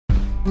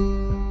You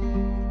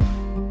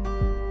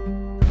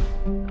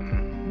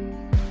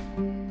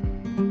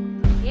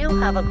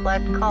have a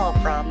collect call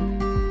from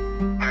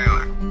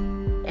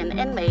Taylor. an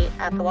inmate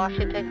at the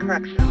Washington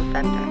Correctional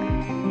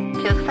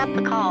Center. To accept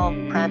the call,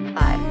 press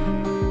 5.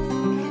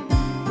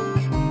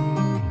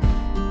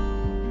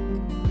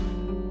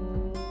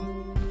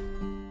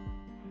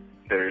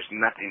 There's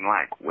nothing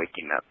like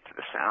waking up to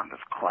the sound of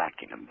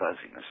clacking and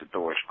buzzing as the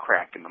doors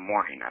crack in the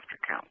morning after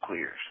count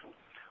clears.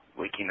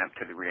 Waking up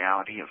to the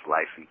reality of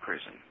life in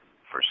prison.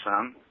 For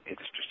some,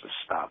 it's just a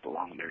stop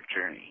along their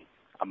journey,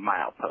 a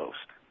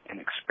milepost, an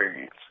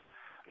experience.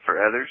 For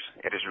others,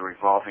 it is a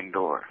revolving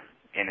door,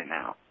 in and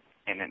out,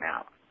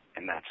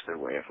 and that's their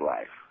way of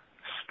life,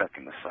 stuck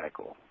in the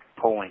cycle,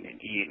 pulling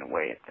and eating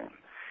away at them.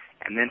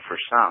 And then for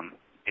some,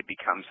 it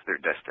becomes their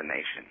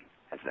destination,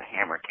 as the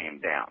hammer came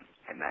down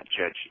and that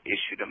judge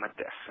issued them a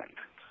death sentence.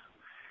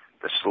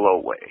 The slow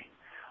way,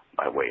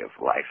 by way of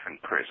life in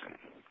prison.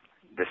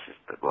 This is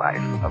The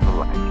Life of a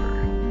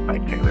Lifer by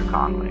Taylor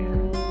Conley.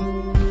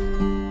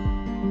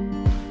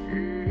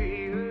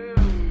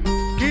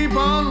 Keep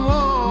on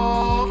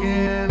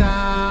walking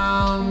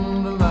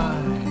down the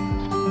line.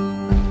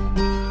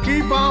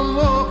 Keep on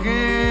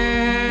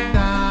walking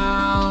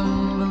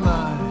down the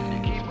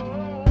line.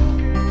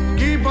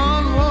 Keep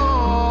on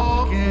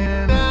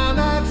walking down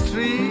that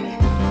street.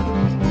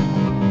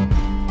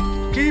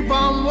 Keep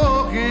on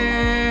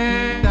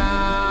walking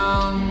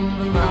down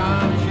the line.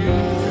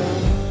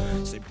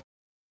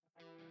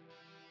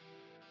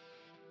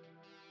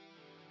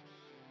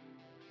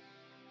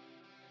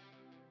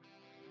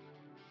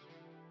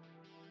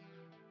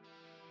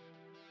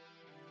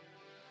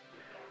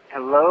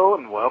 Hello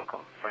and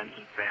welcome, friends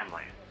and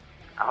family.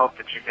 I hope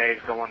that your day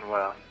is going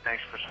well, and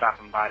thanks for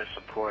stopping by to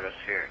support us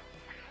here.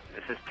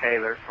 This is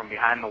Taylor from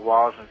behind the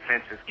walls and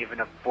fences, giving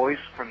a voice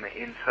from the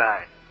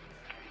inside.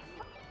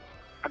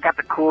 I got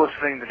the coolest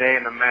thing today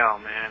in the mail,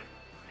 man.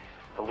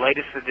 The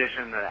latest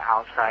edition of the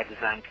Outside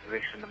Design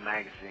Conviction, the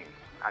magazine.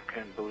 I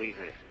couldn't believe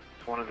it.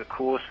 It's one of the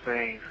coolest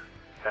things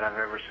that I've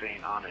ever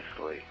seen,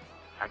 honestly.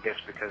 I guess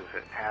because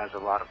it has a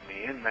lot of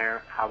me in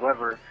there.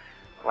 However,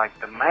 like,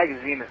 the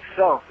magazine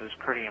itself is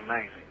pretty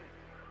amazing.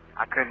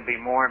 I couldn't be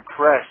more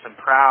impressed and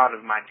proud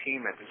of my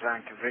team at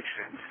Design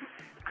Conviction,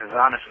 because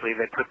honestly,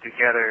 they put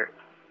together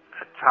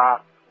a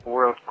top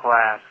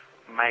world-class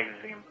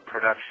magazine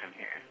production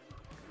here.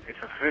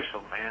 It's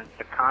official, man.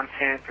 The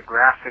content, the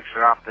graphics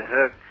are off the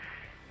hook.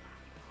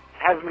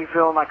 It has me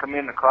feeling like I'm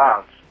in the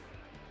clouds.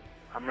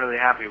 I'm really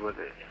happy with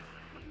it.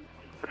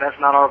 But that's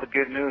not all the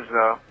good news,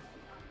 though.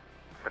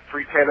 The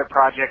Free Taylor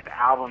Project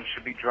album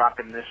should be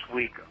dropping this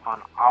week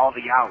on all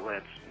the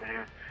outlets,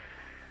 man.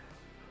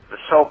 The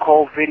So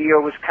Cold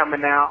video is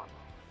coming out,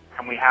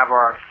 and we have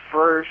our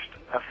first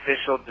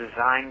official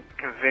Design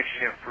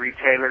Conviction Free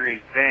Taylor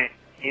event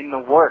in the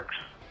works.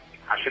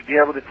 I should be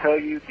able to tell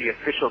you the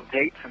official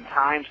dates and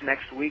times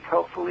next week,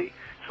 hopefully,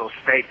 so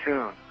stay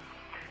tuned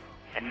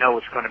and know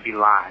it's going to be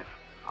live.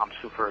 I'm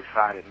super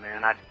excited,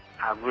 man. I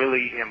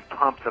really am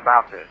pumped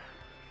about this.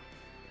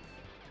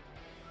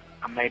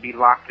 I may be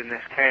locked in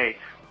this cage,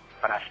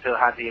 but I still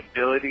have the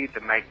ability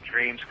to make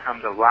dreams come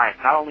to life.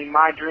 Not only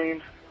my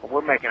dreams, but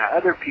we're making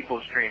other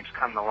people's dreams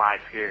come to life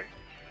here.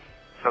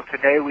 So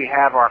today we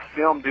have our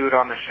film dude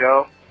on the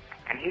show,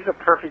 and he's a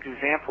perfect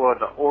example of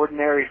the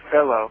ordinary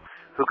fellow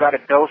who got a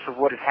dose of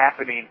what is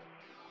happening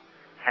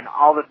and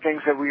all the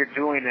things that we are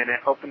doing, and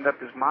it opened up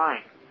his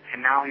mind.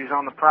 And now he's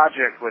on the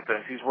project with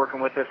us. He's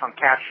working with us on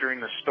capturing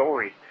the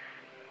story.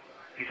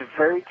 He's a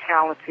very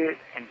talented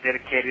and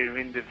dedicated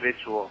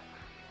individual.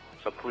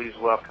 So please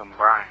welcome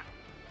Bryan.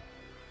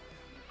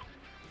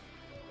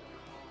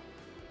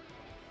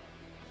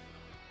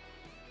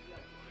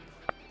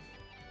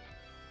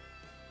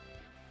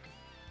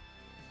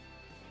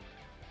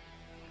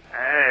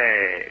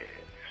 Hey,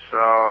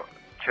 so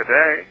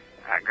today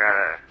I got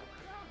a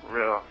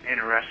real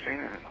interesting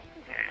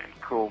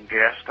and cool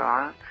guest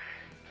on.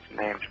 His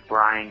name's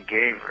Bryan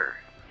Gaver,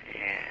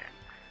 and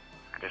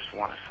I just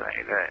want to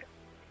say that,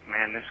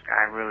 man, this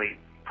guy really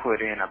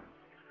put in a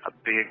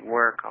big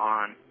work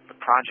on the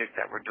project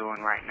that we're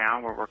doing right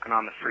now. We're working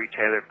on the Free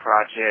Taylor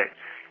Project,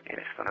 and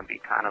it's going to be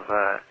kind of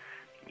a,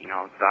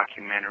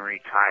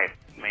 documentary type,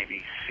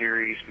 maybe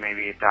series,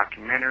 maybe a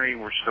documentary.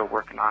 We're still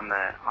working on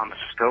the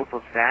scope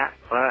of that,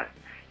 but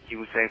he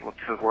was able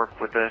to work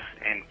with us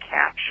and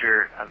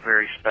capture a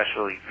very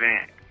special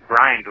event.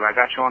 Bryan, do I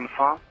got you on the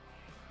phone?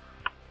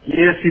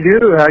 Yes, you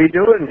do. How you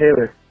doing,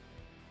 Taylor?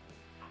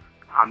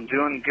 I'm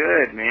doing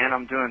good, man.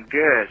 I'm doing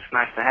good. It's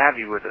nice to have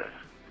you with us.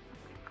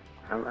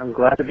 I'm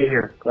glad to be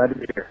here. Glad to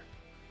be here.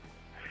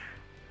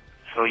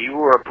 So you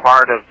were a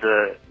part of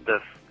the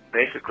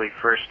basically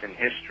first in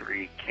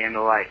history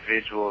candlelight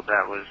vigil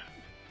that was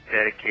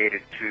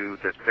dedicated to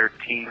the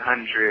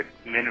 1,300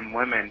 men and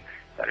women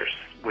that are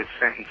with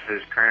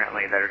sentences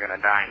currently that are going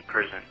to die in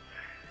prison.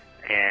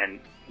 And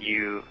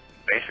you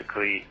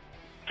basically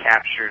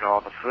captured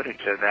all the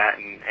footage of that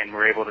and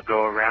were able to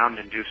go around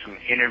and do some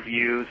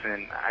interviews.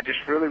 And I just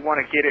really want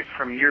to get it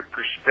from your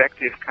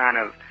perspective, kind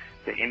of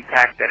the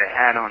impact that it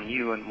had on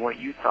you and what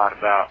you thought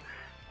about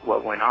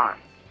what went on.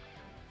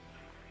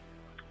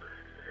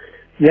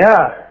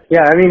 Yeah.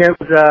 I mean, it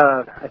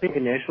was. I think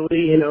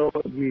initially,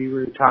 we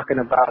were talking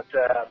about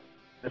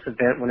this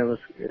event when it was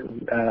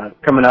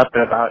coming up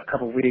in about a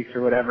couple of weeks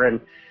or whatever, and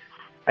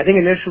I think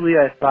initially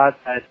I thought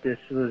that this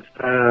was.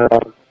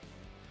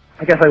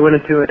 I guess I went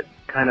into it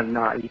kind of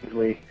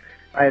naively.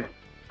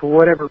 For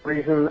whatever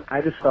reason,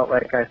 I just felt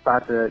like I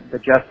thought the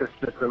justice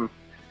system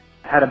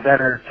had a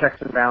better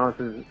checks and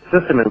balances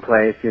system in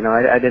place.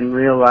 I didn't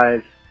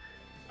realize,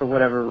 for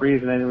whatever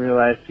reason,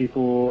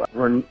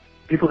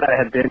 people that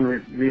had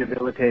been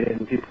rehabilitated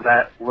and people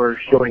that were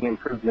showing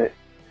improvement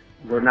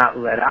were not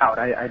let out.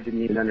 I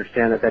didn't even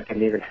understand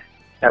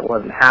that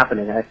wasn't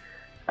happening.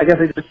 I guess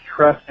I just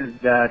trusted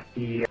that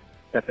the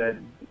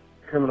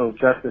criminal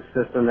justice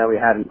system that we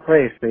had in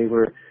place,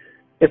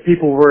 if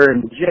people were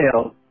in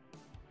jail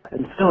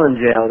and still in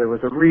jail, there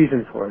was a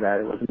reason for that.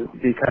 It wasn't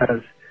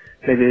because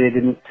maybe they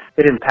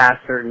didn't pass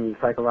certain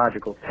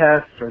psychological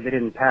tests, or they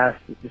didn't pass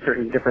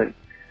certain different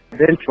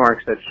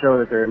benchmarks that show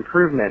that their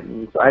improvement.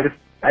 And so I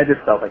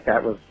just felt like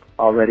that was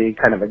already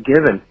kind of a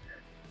given.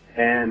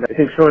 And I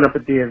think showing up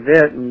at the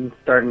event and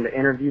starting to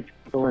interview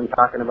people and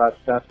talking about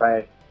stuff,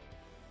 I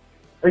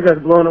think I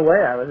was blown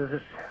away. I was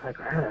just like,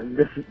 man,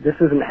 this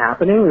isn't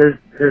happening.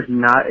 There's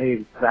not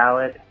a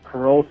valid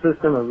parole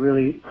system, a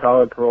really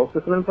solid parole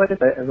system in place.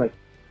 I was like,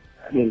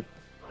 I mean,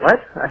 what?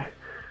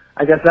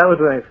 I guess that was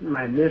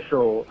my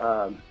initial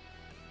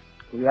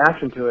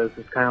reaction to it. Was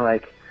just kind of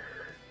like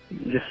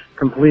just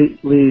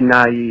completely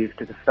naive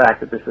to the fact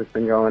that this has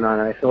been going on.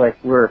 And I feel like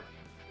we're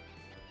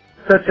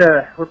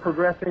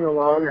progressing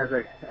along as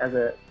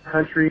a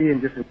country,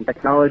 and just in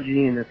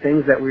technology and the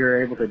things that we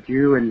were able to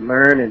do and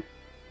learn, and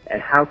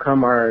how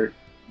come our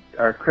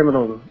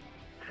criminal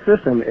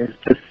system is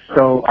just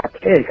so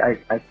archaic.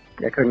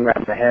 I couldn't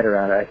wrap my head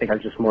around it. I think I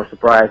was just more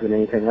surprised than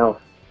anything else.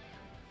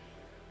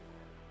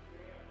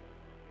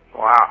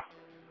 Wow.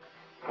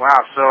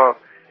 So,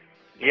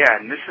 yeah,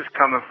 and this is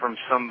coming from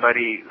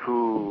somebody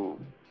who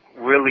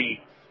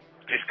really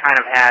just kind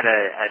of had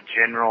a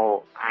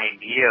general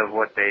idea of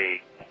what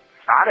they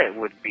thought it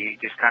would be,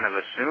 just kind of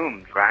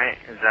assumed, right?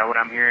 Is that what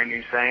I'm hearing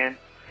you saying?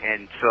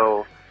 And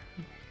so,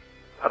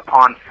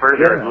 upon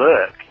further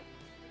look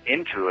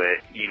into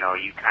it,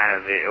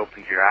 it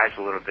opens your eyes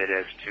a little bit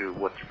as to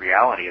what the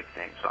reality of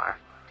things are.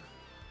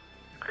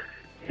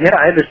 Yeah,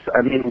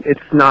 I mean,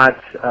 it's not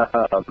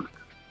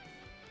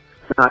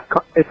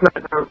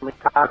commonly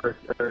taught,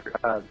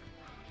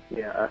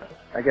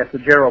 I guess the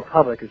general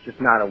public is just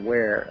not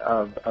aware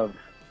of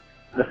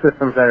the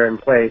systems that are in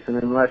place, and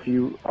unless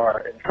you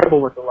are in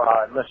trouble with the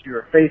law, unless you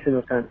are facing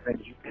those kinds of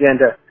things,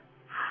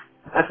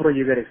 that's where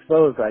you get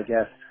exposed, I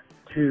guess,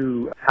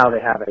 to how they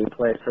have it in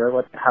place,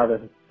 or how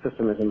the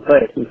system is in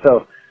place. And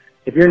so,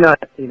 if you're not,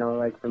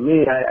 like for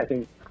me, I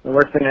think the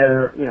worst thing I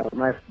ever,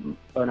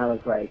 when I was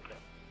like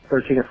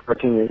 13 or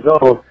 14 years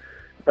old,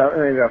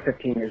 maybe about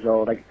 15 years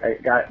old, I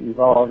got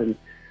involved in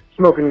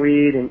smoking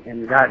weed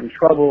and got in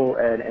trouble,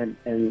 and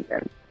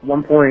at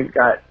one point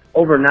got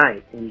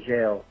overnight in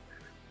jail.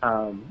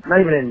 Not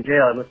even in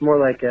jail, it was more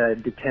like a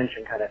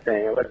detention kind of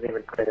thing. It wasn't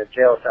even quite a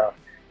jail cell.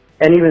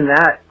 And even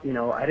that,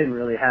 I didn't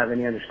really have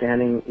any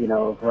understanding,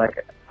 of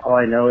like, all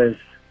I know is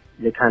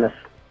they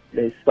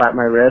slapped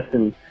my wrist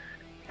and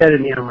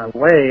headed me on my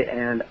way,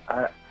 and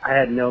I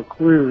had no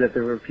clue that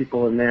there were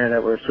people in there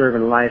that were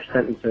serving life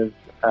sentences,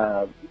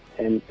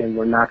 and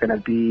were not going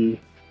to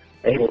be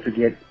able to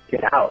get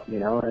out,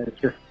 and I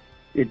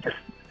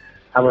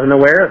wasn't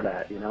aware of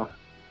that,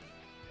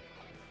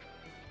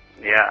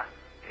 Yeah.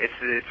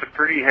 It's a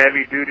pretty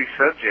heavy duty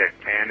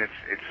subject, man.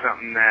 It's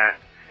something that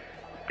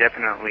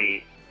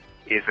definitely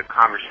is a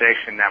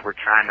conversation that we're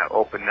trying to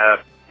open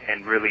up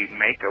and really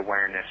make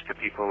awareness to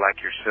people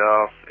like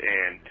yourself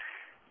and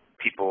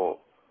people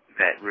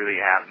that really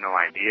have no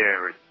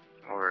idea,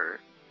 or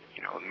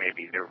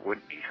maybe there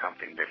would be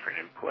something different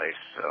in place.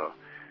 So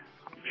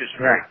I'm just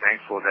very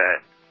thankful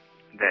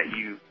that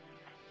you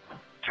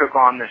took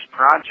on this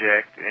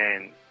project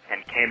and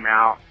came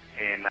out,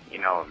 and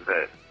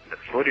the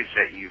footage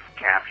that you've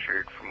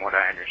captured, from what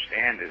I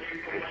understand, is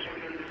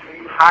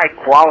high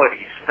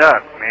quality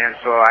stuff, man.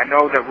 So I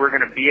know that we're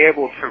going to be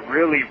able to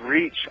really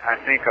reach, I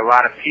think, a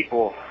lot of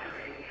people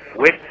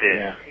with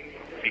this,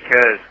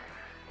 because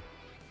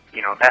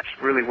that's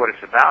really what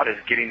it's about,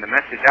 is getting the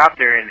message out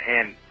there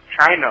and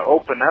trying to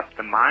open up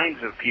the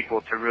minds of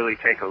people to really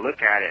take a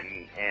look at it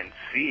and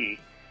see,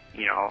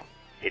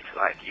 it's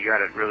like you got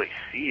to really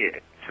see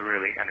it to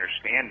really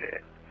understand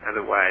it.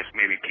 Otherwise,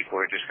 maybe people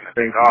are just going to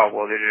think, oh,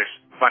 well, they're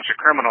just a bunch of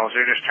criminals.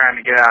 They're just trying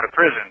to get out of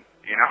prison,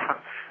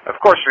 Of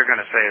course they're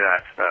going to say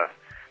that stuff.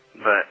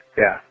 But,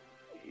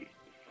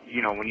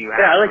 when you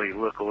actually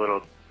look a little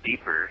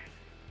deeper,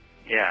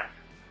 Yeah,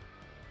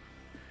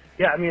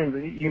 I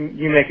mean,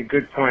 you make a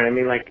good point. I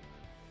mean, like,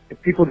 if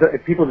people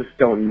just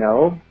don't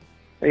know,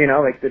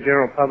 like the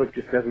general public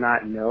just does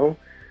not know,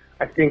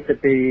 I think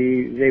that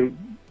they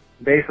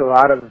base a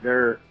lot of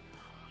their,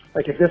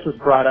 if this was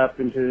brought up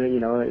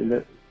into,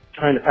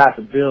 trying to pass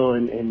a bill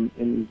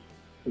and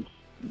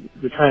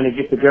we're trying to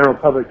get the general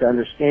public to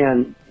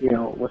understand,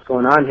 what's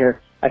going on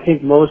here. I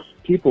think most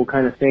people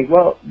kind of think,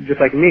 well, just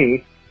like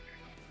me,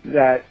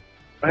 that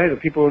hey, the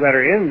people that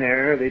are in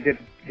there, they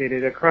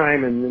did a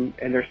crime and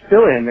they're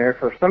still in there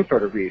for some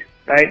sort of reason,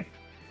 right?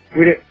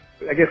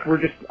 I guess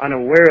we're just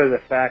unaware of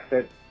the fact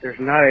that there's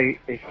not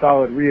a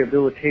solid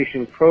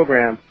rehabilitation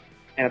program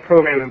and a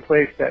program in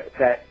place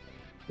that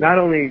not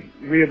only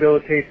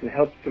rehabilitates and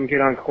helps them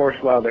get on course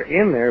while they're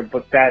in there,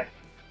 but that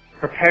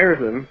prepares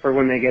them for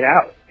when they get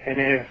out. And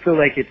I feel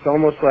like it's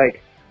almost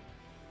like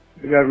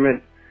the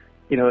government,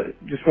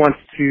 just wants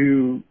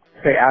to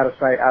say out of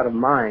sight, out of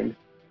mind.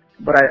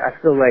 But I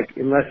feel like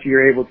unless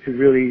you're able to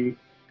really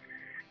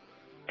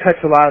touch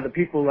a lot of the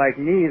people like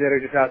me that are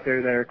just out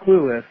there that are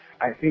clueless,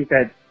 I think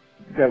that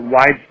the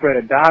widespread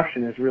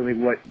adoption is really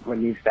what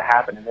needs to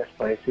happen in this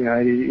place.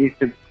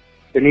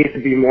 There needs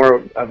to be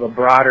more of a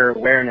broader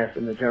awareness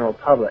in the general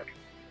public,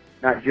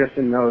 not just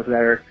in those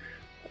that are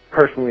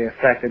personally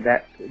affected,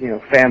 that,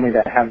 family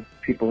that have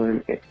people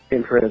in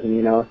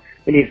prison,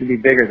 It needs to be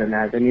bigger than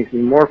that. There needs to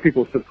be more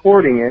people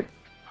supporting it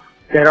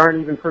that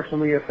aren't even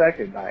personally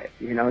affected by it,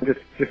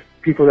 just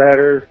people that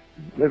are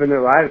living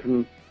their lives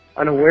and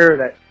unaware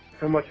that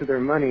so much of their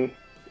money,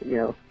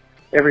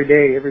 every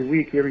day, every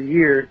week, every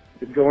year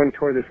is going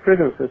toward this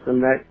prison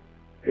system that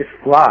is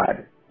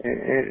flawed.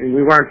 And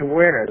we weren't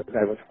aware that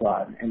that was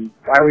flawed. And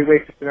why are we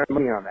wasting our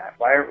money on that?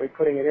 Why aren't we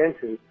putting it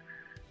into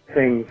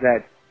things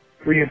that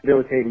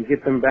rehabilitate and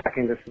get them back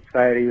into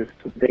society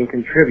so they can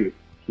contribute,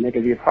 and they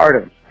can be a part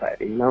of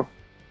society, I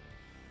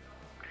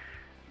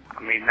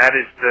mean, that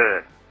is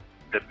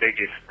the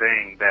biggest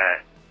thing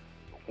that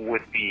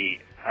would be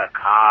a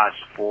cause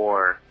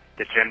for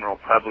the general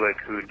public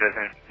who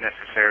doesn't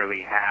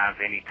necessarily have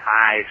any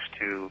ties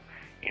to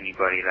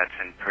anybody that's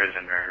in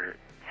prison or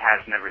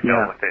has never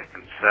dealt with it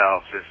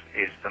themselves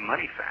is the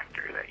money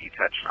factor that you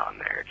touched on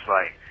there. It's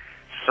like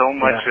so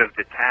much of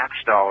the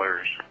tax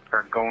dollars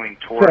are going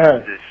towards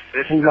this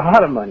system. A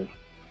lot of money.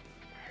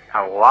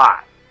 A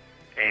lot.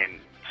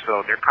 And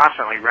so they're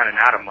constantly running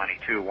out of money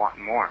too,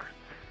 wanting more.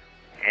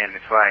 And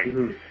it's like,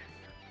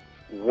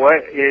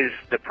 what is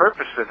the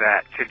purpose of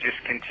that? To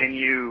just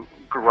continue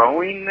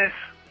growing this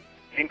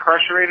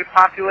incarcerated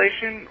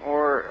population,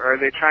 or are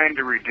they trying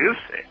to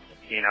reduce it,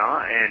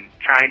 and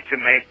trying to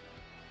make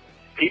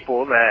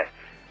people that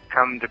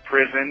come to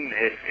prison,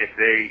 if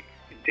they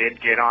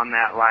did get on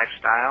that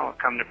lifestyle,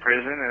 come to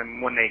prison,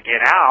 and when they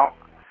get out,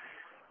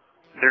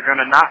 they're going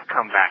to not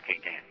come back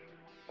again,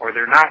 or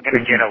they're not going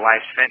to get a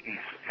life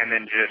sentence and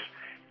then just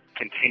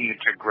continue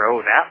to grow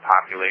that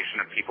population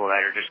of people that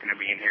are just going to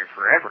be in here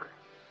forever,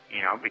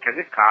 because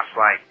it costs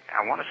I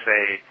want to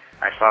say,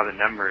 I saw the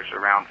numbers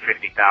around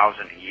 $50,000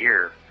 a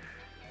year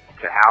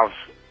to house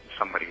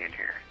somebody in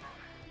here.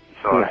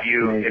 So if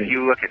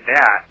you look at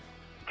that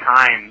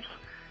times,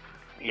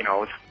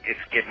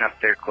 it's getting up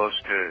there close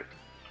to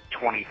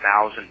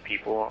 20,000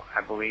 people,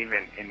 I believe,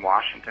 in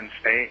Washington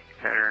State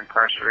that are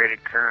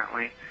incarcerated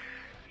currently.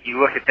 You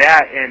look at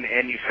that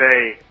and you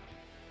say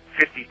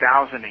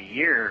 $50,000 a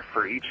year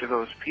for each of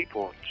those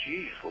people.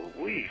 Geez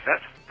Louise,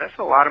 that's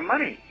a lot of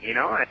money,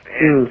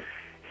 And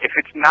if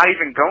it's not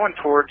even going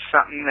towards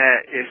something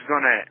that is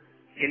going to,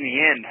 in the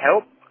end,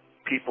 help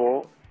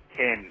people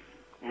and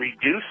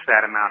reduce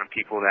that amount of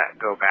people that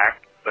go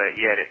back, but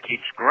yet it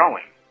keeps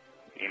growing.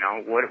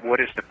 What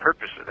is the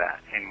purpose of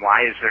that? And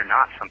why is there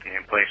not something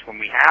in place when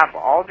we have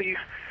all these,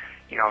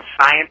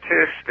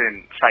 scientists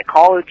and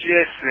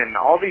psychologists and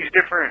all these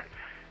different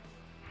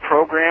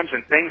programs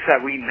and things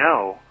that we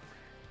know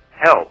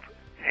help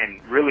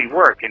and really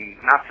work, and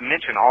not to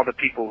mention all the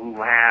people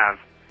who have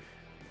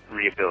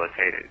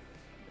rehabilitated,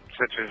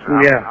 such as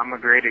I'm a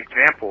great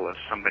example of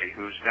somebody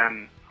who's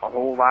done a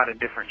whole lot of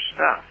different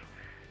stuff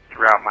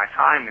throughout my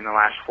time in the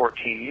last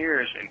 14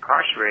 years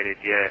incarcerated,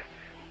 yet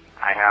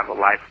I have a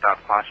life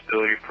without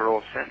possibility of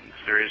parole sentence.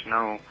 There is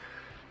no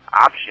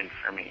option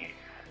for me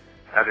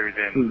other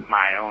than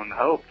my own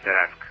hope that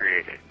I've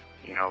created.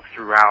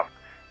 Throughout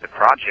the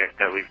project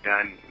that we've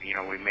done,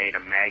 we made a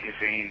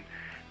magazine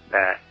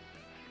that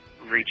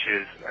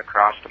reaches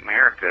across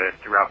America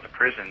throughout the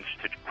prisons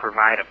to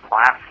provide a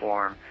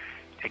platform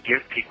to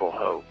give people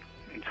hope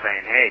and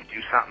saying, hey,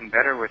 do something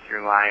better with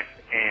your life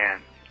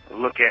and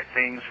look at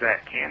things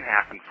that can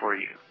happen for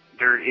you.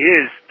 There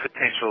is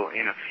potential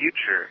in a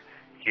future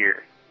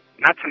here.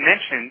 Not to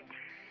mention,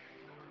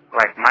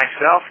 like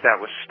myself that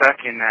was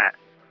stuck in that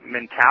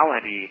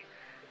mentality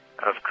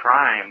of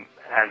crime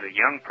as a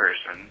young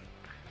person,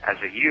 as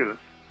a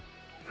youth,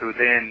 who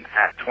then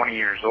at 20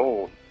 years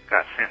old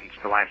got sentenced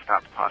to life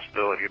without the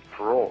possibility of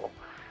parole,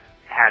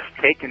 has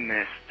taken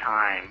this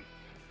time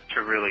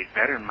to really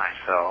better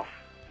myself.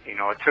 It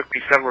took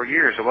me several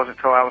years. It wasn't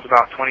until I was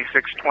about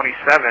 26,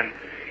 27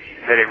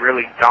 that it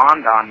really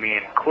dawned on me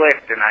and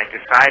clicked, and I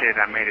decided,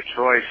 I made a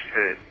choice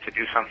to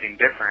do something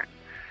different.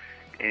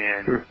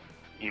 And,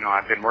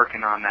 I've been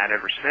working on that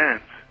ever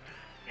since.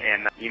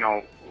 And, you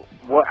know,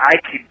 what I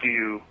could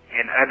do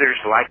and others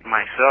like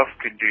myself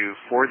could do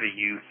for the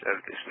youth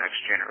of this next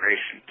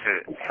generation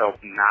to help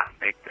not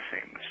make the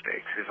same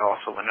mistakes is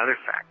also another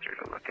factor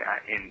to look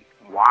at in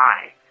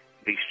why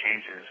these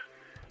changes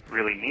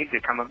really need to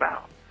come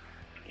about,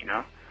 you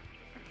know?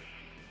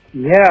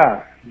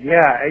 Yeah.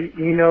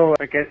 You know,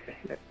 like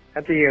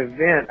at the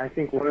event, I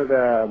think one of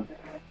the,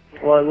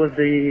 well, I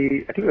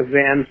think it was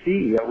the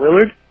MC,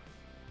 Willard,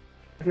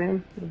 his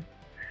name?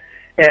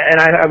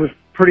 And I was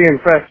pretty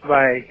impressed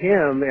by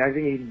him. I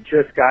think he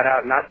just got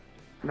out not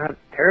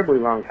terribly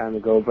long time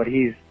ago, but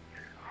he's,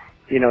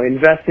 you know,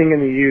 investing in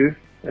the youth,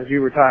 as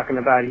you were talking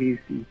about. He's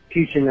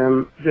teaching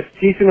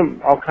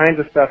them all kinds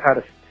of stuff,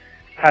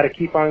 how to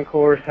keep on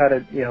course, how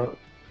to, you know,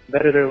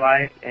 better their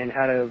life, and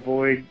how to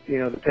avoid, you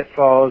know, the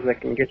pitfalls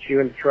that can get you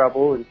into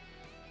trouble,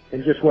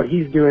 and just what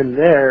he's doing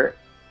there.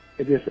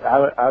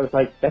 I was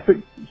like, that's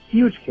a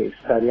huge case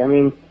study. I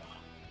mean,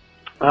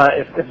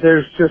 if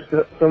there's just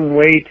some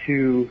way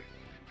to,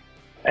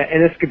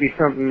 and this could be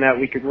something that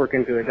we could work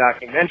into a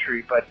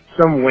documentary, but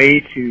some way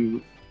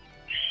to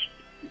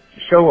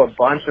show a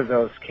bunch of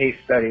those case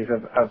studies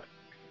of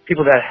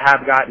people that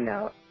have gotten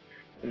out,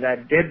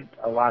 that did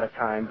a lot of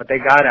time, but they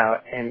got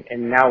out, and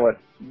now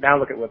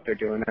look at what they're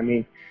doing. I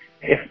mean,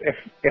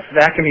 if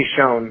that can be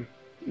shown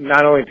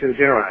not only to the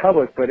general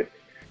public, but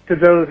to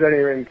those that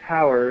are in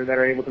power, that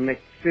are able to make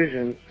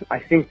decisions, I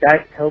think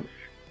that helps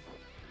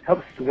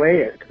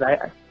sway it. Because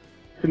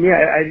to me,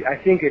 I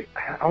think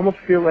I almost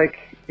feel like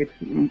it's,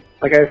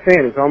 like I was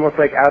saying, it's almost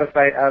like out of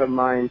sight, out of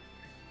mind.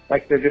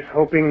 Like they're just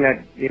hoping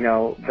that, you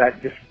know,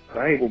 that just,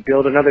 right, we'll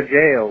build another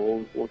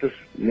jail, we'll just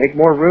make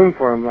more room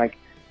for them. Like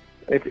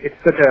it's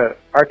such a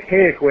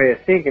archaic way of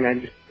thinking.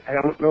 I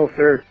don't know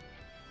if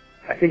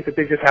I think that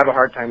they just have a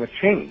hard time with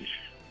change.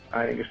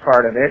 I think it's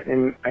part of it,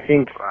 and I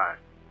think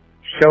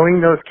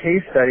showing those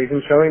case studies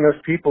and showing those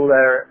people that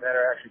are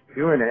actually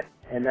doing it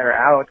and that are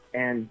out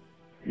and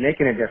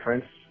making a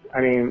difference.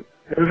 I mean,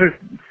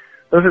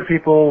 those are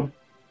people.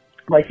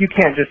 Like, you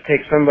can't just take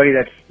somebody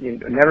that's, you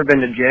know, never been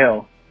to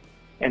jail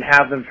and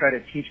have them try to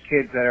teach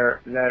kids that are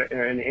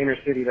in the inner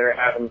city that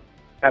are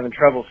having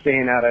trouble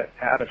staying out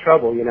of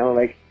trouble. You know,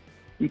 like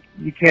you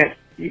can't.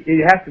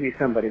 It has to be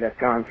somebody that's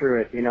gone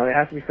through it. You know, it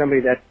has to be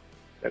somebody that's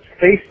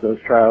faced those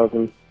trials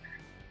and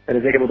that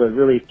is able to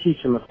really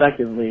teach them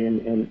effectively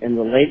and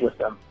relate with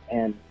them.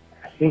 And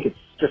I think it's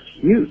just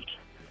huge.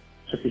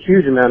 Just a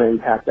huge amount of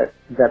impact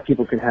that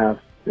people can have.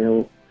 You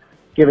know,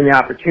 given the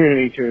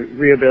opportunity to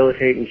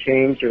rehabilitate and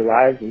change their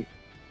lives, and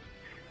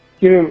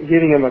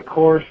giving them a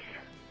course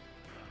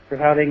for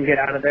how they can get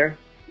out of there,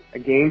 a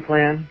game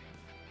plan,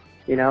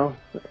 you know,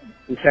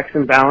 some checks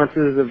and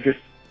balances of just,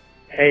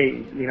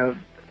 hey, you know,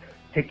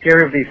 take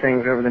care of these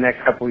things over the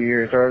next couple of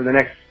years or over the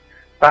next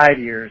 5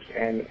 years,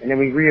 and then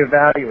we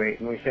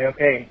reevaluate and we say,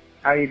 okay,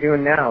 how are you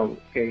doing now?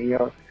 Okay, you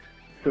know,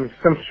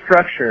 some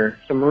structure,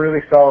 some really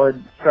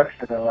solid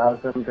structure that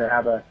allows them to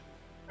have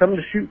something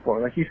to shoot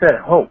for. Like you said,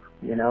 hope,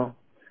 you know.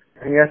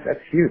 I mean, that's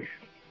huge.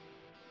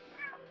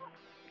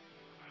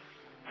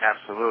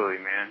 Absolutely,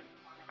 man.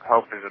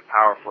 Hope is a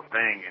powerful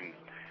thing, and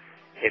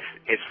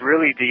it's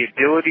really the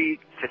ability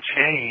to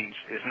change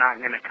is not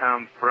going to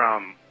come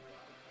from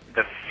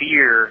the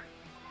fear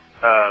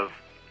of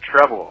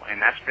trouble,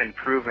 and that's been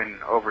proven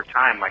over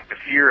time. Like, the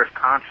fear of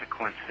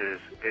consequences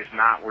is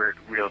not where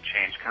real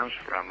change comes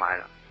from.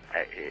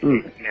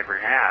 It never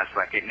has.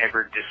 Like, it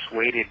never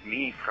dissuaded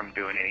me from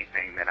doing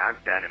anything that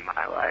I've done in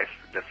my life,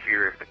 the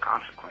fear of the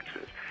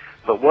consequences.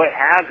 But what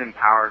has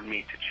empowered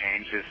me to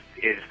change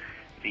is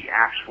the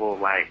actual,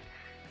 like,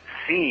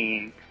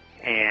 seeing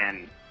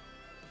and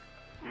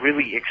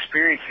really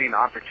experiencing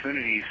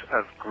opportunities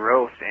of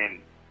growth and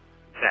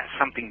that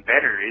something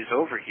better is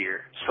over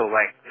here. So,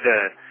 like,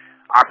 the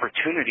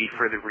opportunity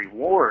for the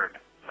reward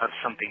of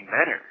something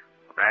better,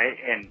 right?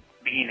 And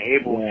being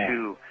able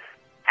to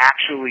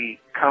actually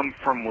come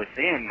from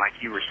within, like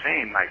you were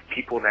saying, like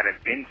people that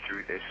have been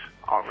through this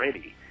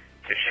already,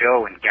 to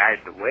show and guide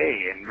the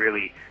way and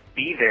really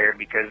be there,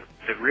 because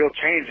the real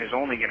change is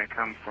only going to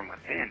come from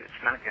within.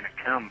 It's not going to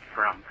come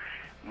from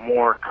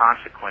more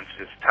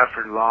consequences,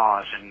 tougher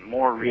laws, and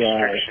more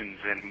restrictions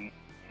and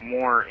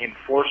more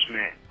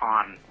enforcement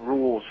on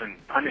rules and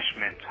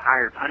punishments,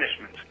 higher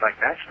punishments. Like,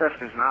 that stuff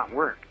does not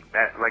work.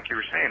 That, like you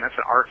were saying, that's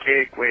an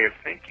archaic way of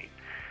thinking.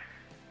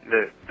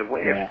 The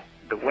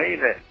way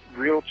that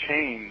real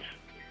change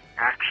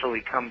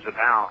actually comes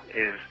about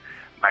is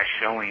by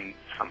showing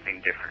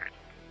something different,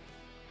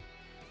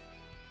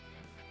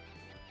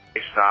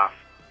 based off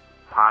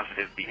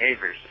positive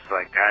behaviors. It's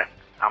like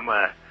I'm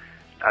a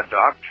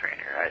dog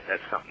trainer. Right?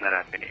 That's something that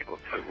I've been able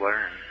to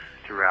learn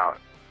throughout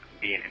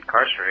being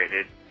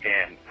incarcerated.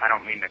 And I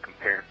don't mean to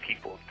compare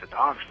people to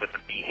dogs, but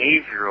the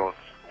behavioral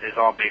is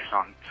all based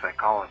on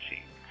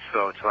psychology.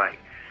 So it's like,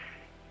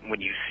 when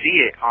you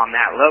see it on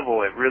that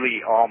level, it really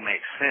all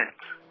makes sense.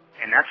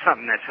 And that's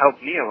something that's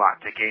helped me a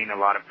lot to gain a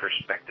lot of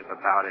perspective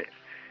about it,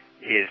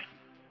 is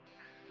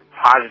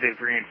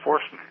positive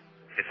reinforcement.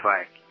 It's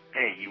like,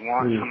 hey, you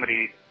want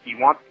somebody you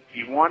want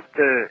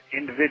the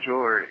individual,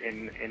 or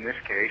in this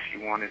case,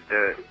 you wanted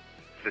the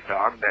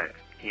dog that,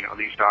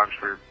 these dogs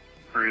were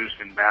bruised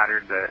and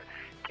battered, that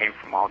came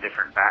from all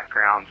different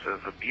backgrounds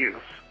of abuse,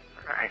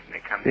 right? And they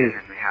come in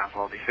and they have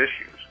all these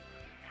issues.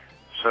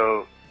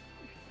 So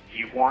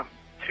you want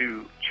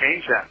to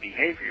change that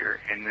behavior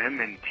in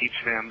them and teach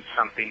them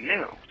something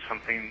new,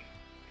 something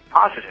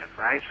positive,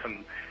 right?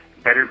 Some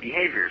better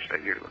behaviors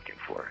that you're looking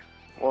for.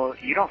 Well,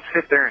 you don't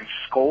sit there and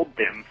scold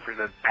them for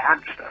the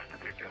bad stuff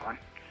that they're doing.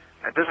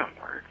 That doesn't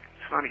work.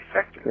 It's not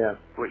effective. Yeah.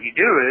 What you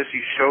do is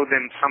you show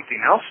them something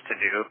else to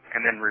do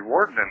and then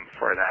reward them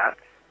for that,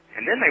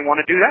 and then they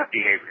want to do that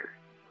behavior.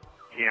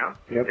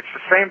 Yep. It's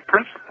the same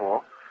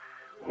principle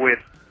with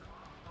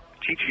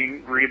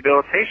teaching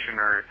rehabilitation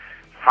or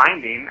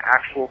finding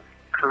actual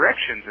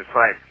corrections. It's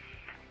like,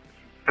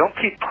 don't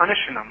keep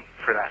punishing them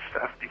for that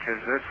stuff, because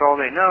that's all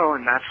they know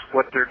and that's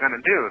what they're going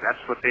to do.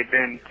 That's what they've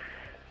been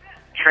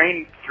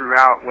trained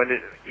throughout, whether,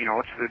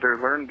 it's their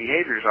learned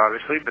behaviors,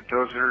 obviously, but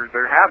those are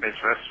their habits.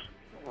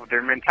 That's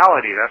their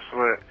mentality. That's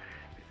what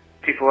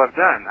people have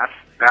done.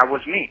 That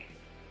was me.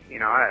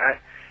 I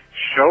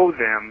show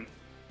them,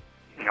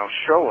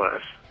 show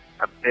us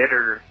a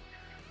better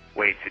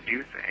way to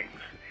do things,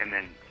 and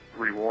then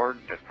reward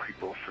the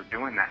people for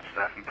doing that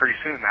stuff, and pretty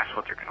soon that's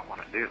what they're going to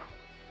want to do.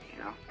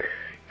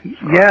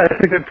 Yeah,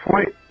 that's a good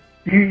point.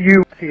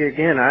 You see,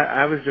 again,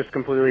 I was just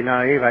completely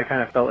naive. I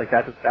kind of felt like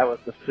that was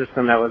the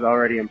system that was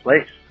already in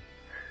place.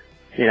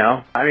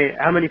 I mean,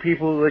 how many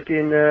people look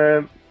in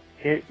the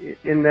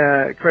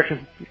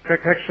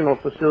correctional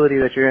facility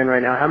that you're in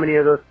right now? How many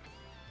of those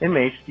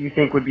inmates do you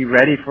think would be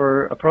ready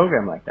for a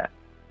program like that?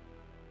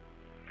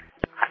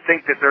 I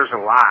think that there's a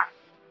lot.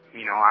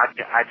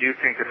 I do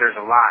think that there's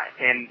a lot,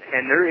 and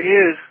there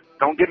is.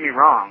 Don't get me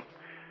wrong.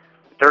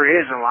 There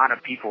is a lot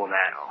of people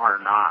that are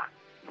not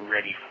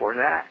ready for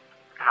that.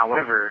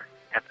 However,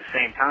 at the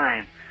same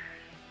time,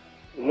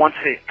 once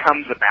it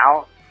comes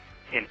about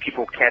and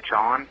people catch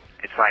on,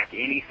 it's like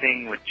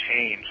anything would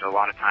change. A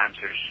lot of times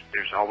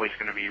there's always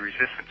going to be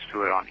resistance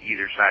to it on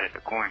either side of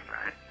the coin,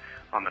 right?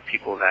 On the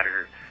people that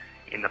are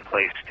in the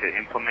place to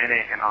implement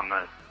it, and on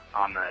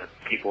the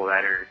people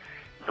that are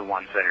the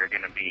ones that are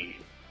going to be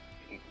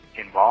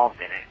involved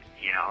in it.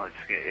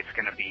 It's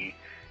going to be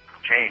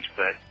changed,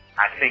 but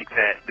I think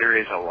that there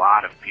is a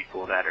lot of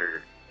people that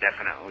are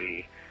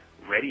definitely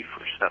ready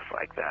for stuff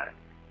like that.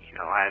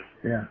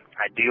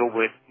 I deal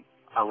with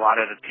a lot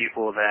of the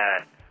people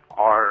that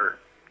are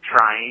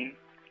trying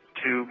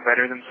to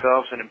better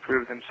themselves and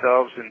improve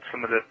themselves in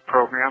some of the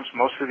programs.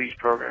 Most of these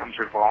programs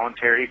are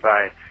voluntary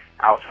by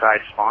outside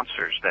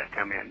sponsors that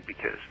come in,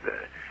 because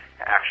the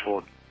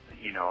actual,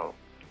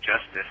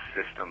 justice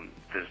system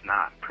does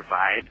not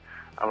provide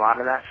a lot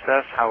of that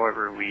stuff.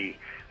 However, we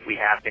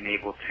have been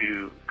able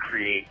to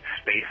create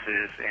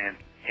spaces and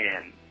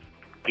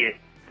get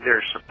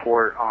their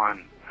support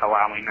on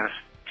allowing us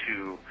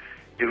to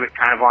do it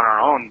kind of on our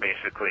own,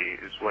 basically,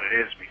 is what it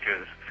is,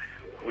 because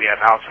we have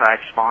outside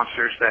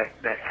sponsors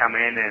that come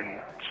in and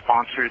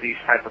sponsor these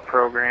type of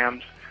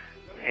programs,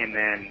 and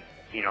then,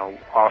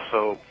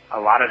 also a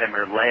lot of them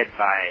are led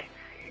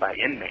by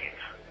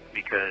inmates,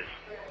 because,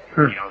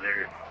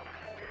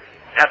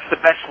 that's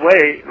the best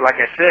way, like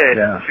I said,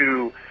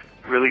 to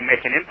really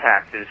make an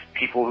impact, is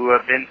people who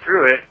have been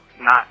through it,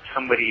 not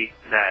somebody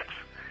that's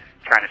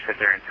trying to sit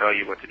there and tell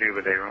you what to do,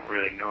 but they don't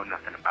really know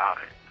nothing about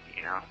it,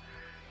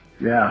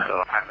 Yeah.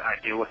 So I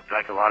deal with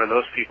like a lot of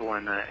those people,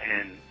 and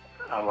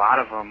a lot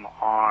of them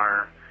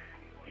are,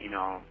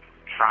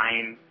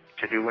 trying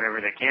to do whatever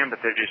they can, but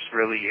there just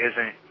really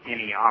isn't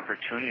any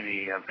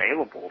opportunity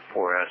available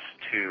for us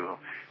to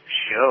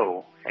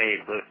show, hey,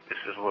 look,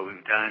 this is what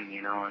we've done.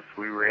 If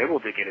we were able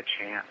to get a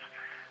chance,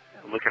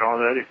 look at all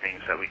the other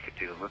things that we could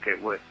do. Look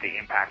at what the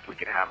impact we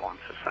could have on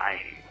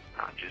society,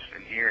 not just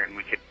in here. And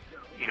we could,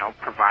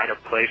 provide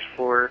a place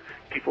for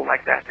people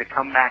like that to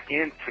come back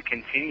in to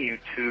continue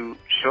to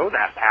show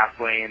that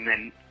pathway, and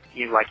then,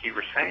 like you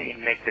were saying,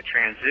 make the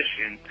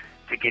transition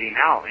to getting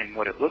out and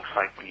what it looks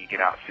like when you get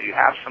out. So you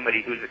have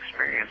somebody who's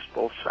experienced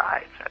both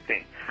sides. I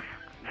think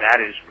that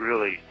is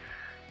really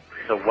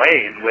the way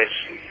in which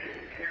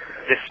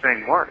this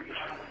thing works.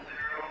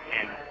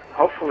 And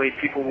hopefully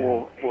people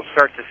will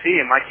start to see,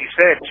 and like you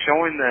said,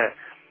 showing the,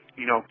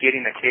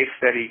 getting a case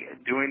study,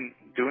 doing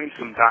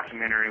some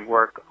documentary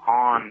work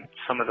on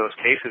some of those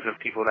cases of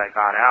people that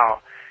got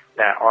out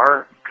that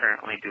are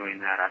currently doing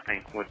that, I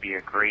think would be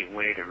a great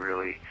way to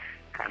really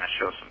kind of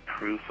show some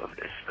proof of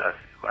this stuff,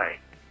 like,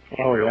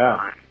 in real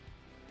time.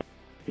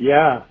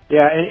 Yeah,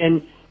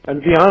 and to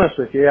be honest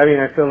with you, I mean,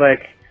 I feel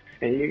like,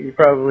 and you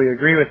probably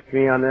agree with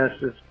me on this,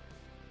 is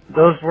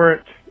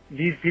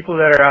these people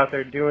that are out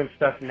there doing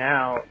stuff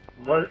now,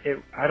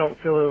 I don't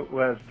feel it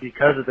was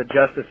because of the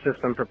justice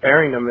system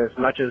preparing them as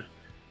much as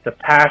the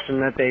passion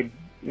that they,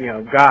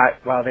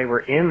 got while they were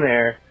in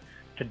there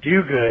to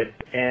do good.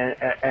 And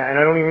I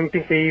don't even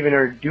think they even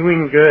are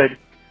doing good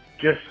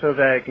just so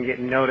that it can get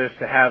noticed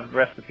to have the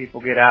rest of the people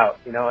get out.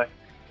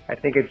 I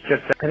think it's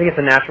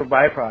a natural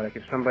byproduct.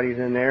 If somebody's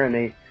in there and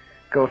they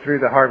go through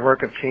the hard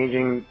work of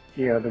changing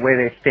the way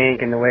they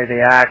think and the way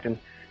they act and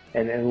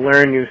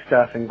learn new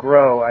stuff and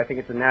grow, I think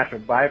it's a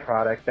natural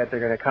byproduct that they're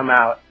going to come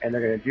out and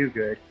they're going to do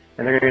good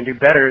and they're going to do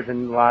better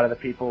than a lot of the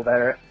people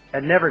that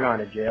had never gone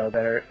to jail,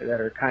 that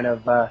are kind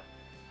of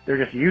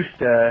they're just used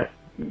to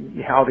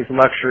all these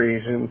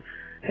luxuries and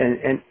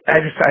I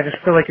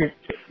just feel like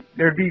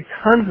there'd be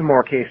tons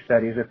more case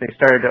studies if they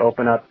started to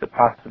open up the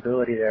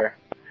possibility there.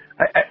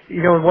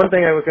 One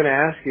thing I was going to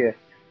ask you,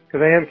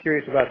 because I am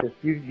curious about this,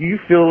 do you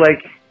feel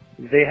like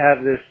they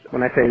have this,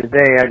 when I say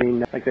they, I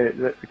mean like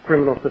the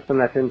criminal system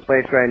that's in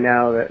place right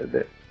now,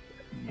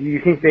 do you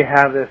think they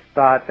have this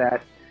thought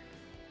that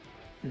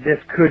this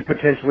could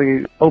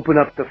potentially open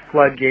up the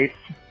floodgates,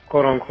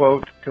 quote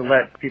unquote, to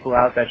let people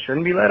out that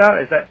shouldn't be let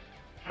out? Is that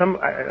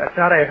I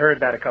thought I heard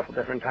that a couple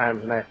different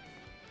times, and I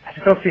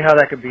just don't see how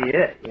that could be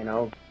it,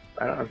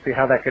 I don't see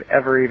how that could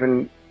ever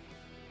even,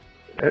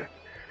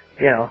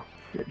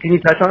 Can you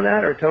touch on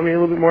that or tell me a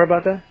little bit more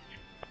about that?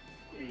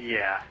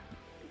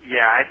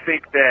 Yeah, I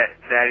think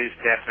that is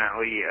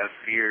definitely a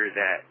fear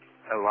that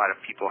a lot of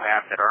people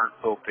have that aren't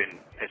open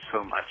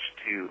so much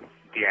to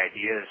the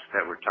ideas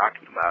that we're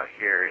talking about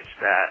here, is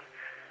that,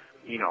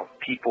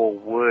 people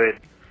would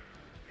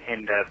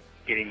end up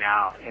getting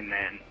out and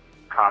then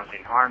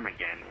causing harm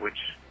again, which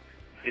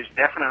is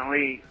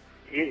definitely,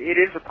 it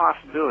is a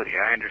possibility.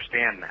 I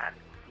understand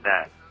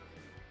that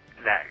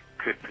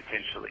could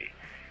potentially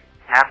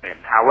happen.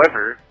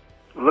 However,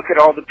 look at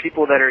all the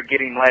people that are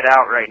getting let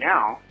out right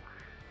now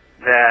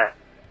that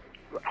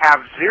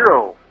have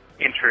zero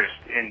interest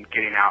in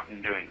getting out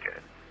and doing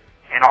good,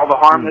 and all the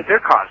harm that they're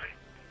causing.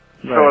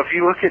 Right. So if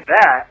you look at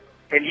that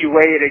and you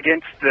weigh it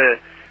against the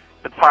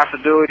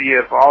possibility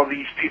of all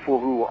these people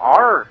who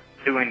are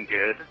doing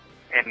good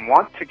and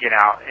want to get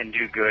out and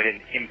do good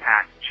and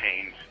impact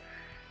change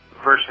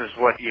versus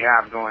what you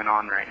have going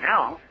on right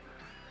now,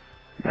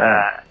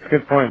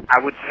 good point. I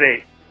would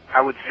say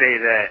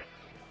that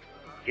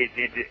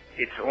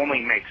it only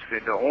makes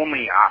the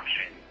only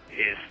option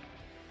is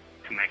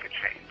to make a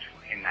change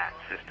in that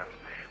system.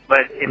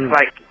 But it's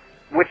like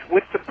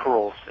with the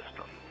parole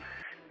system,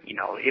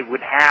 it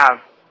would have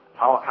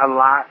a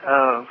lot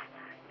of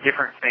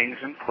different things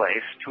in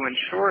place to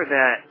ensure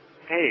that,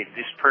 hey,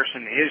 this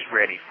person is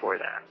ready for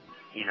that.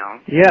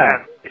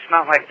 Yeah. It's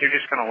not like they're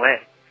just going to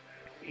let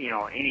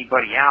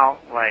anybody out.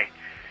 Like,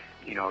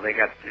 they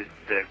got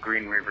the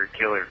Green River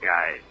Killer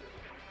guy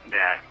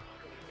that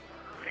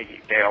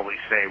they always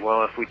say,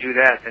 well, if we do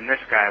that, then this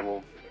guy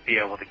will be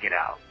able to get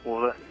out.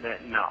 Well,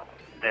 no,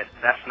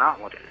 that's not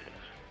what it is.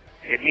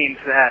 It means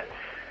that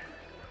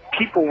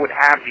people would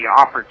have the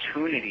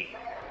opportunity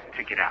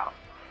to get out,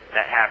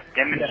 that have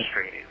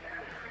demonstrated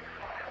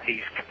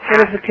these capacities.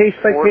 And it's a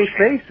case-by-case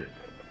basis.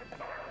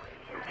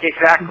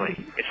 Exactly.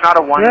 It's not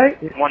a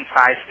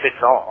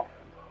one-size-fits-all.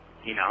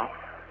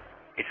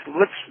 It's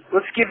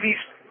let's give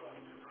these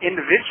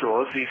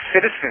individuals, these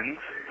citizens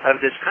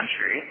of this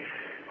country,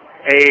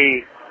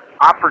 a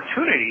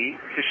opportunity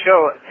to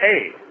show,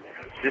 hey,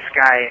 this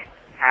guy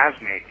has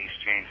made these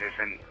changes,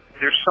 and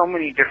there's so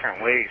many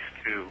different ways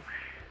to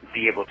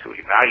be able to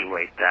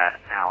evaluate that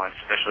now,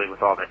 especially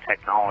with all the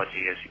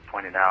technology, as you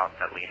pointed out,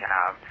 that we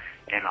have,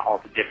 and all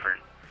the different,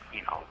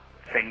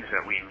 things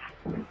that we've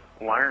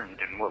learned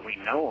and what we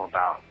know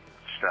about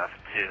stuff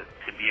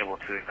to be able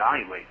to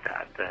evaluate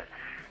that. That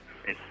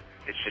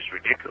it's just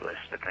ridiculous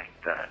to think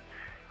that,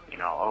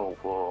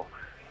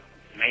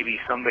 maybe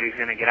somebody's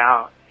going to get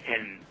out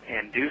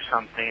and do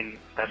something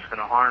that's going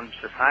to harm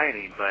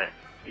society, but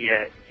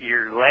yet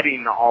you're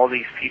letting all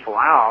these people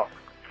out,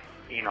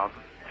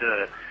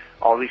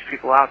 all these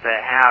people out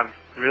that have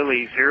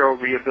really zero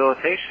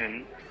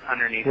rehabilitation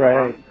underneath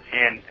them.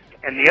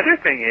 And the other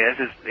thing is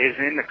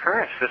in the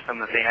current system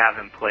that they have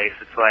in place,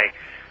 it's like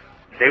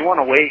they want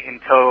to wait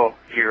until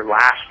your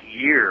last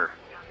year,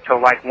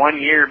 till like 1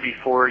 year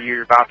before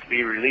you're about to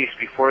be released,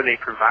 before they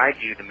provide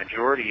you the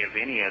majority of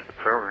any of the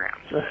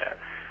programs that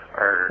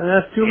are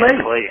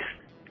in place.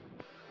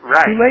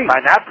 Right. Too late.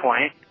 By that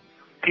point,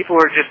 people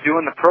are just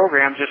doing the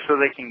program just so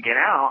they can get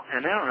out,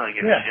 and they don't really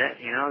give a shit.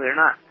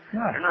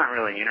 They're not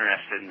really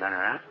interested in none of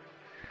that.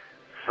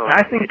 So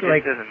I think it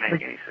doesn't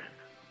make any sense.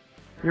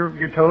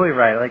 You're totally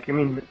right. Like, I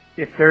mean,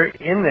 if they're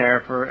in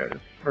there for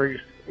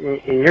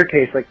in your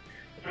case, like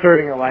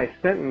serving a life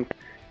sentence,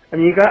 I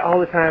mean, you got all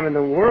the time in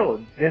the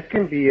world. This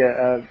can be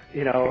a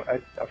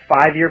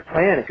 5-year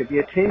plan. It could be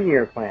a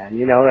 10-year plan.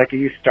 Like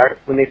you start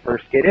when they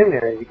first get in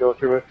there, and you go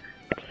through a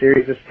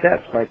series of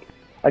steps. Like,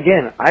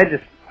 again, I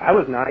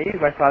was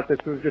naive. I thought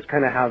this was just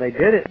kind of how they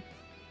did it.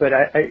 But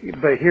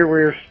but here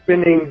we're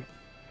spending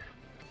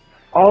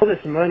all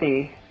this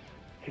money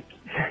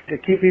to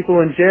keep people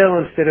in jail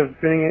instead of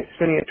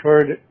spending it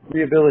toward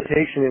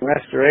rehabilitation and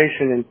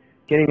restoration and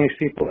getting these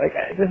people. Like,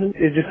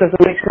 it just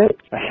doesn't make sense.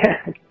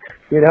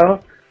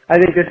 I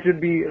think this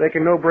should be like a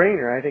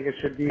no-brainer. I think it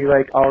should be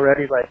like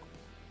already like.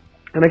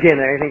 And again,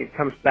 I think it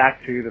comes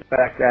back to the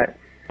fact that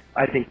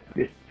I think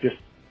it's just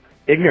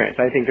ignorance.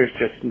 I think there's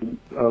just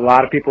a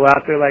lot of people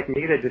out there like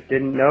me that just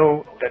didn't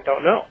know, that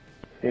don't know.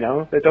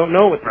 That don't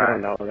know what they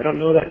don't know. They don't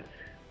know that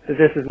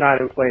this is not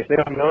in place. They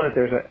don't know that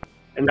there's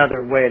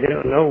another way. They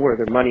don't know where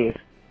their money is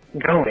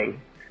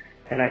going.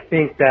 And I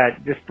think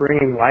that just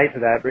bringing light to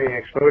that, bringing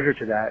exposure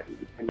to that,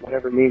 and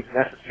whatever means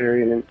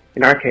necessary, and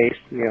in our case,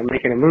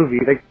 making a movie,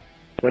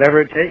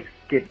 whatever it takes,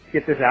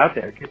 get this out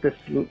there, get this,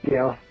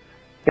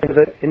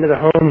 into the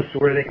homes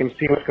where they can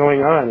see what's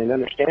going on and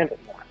understand it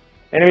more.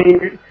 And I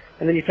mean,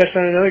 and then you touched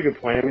on another good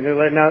point. I mean, they're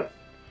letting out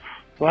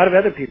a lot of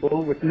other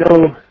people with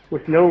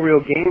no real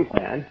game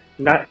plan,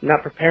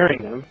 not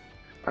preparing them.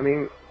 I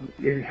mean,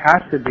 it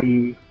has to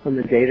be from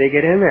the day they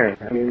get in there.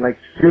 I mean, like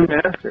soon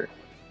after,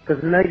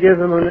 because then that gives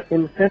them an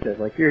incentive,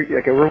 like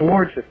a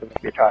reward system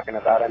that you're talking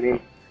about. I mean,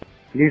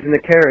 using the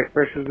carrot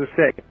versus the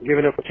stick,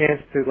 giving them a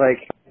chance to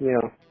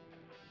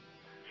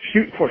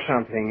shoot for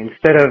something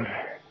instead of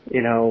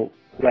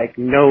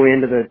no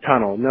into the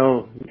tunnel.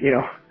 No,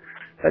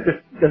 that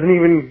just doesn't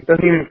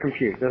even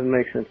compute. Doesn't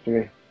make sense to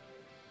me.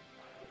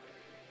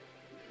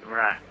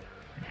 Right.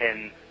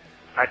 And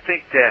I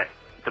think that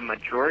the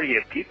majority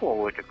of people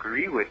would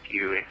agree with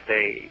you if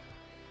they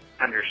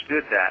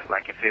understood that,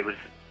 like if it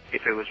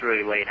was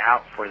really laid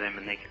out for them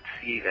and they could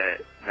see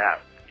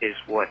that is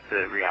what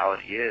the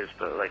reality is.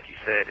 But like you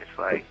said, it's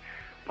like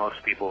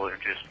most people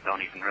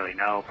don't even really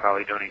know,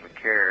 probably don't even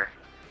care.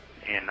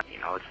 And,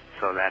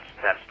 so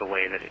that's the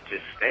way that it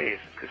just stays,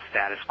 because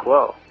status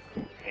quo.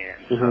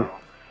 And so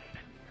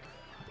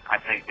I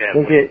think that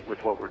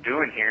with what we're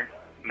doing here,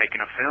 making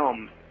a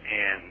film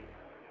and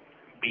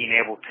being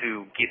able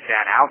to get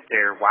that out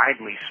there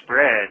widely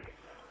spread,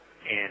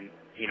 and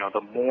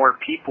the more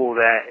people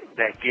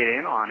that get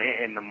in on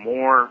it, and the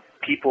more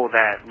people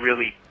that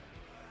really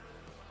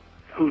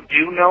who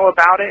do know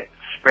about it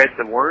spread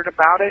the word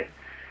about it,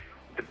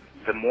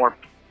 the more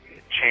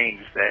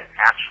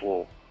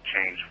actual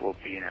change will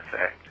be in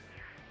effect,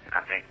 and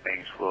I think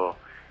things will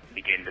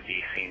begin to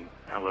be seen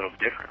a little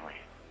differently.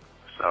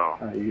 So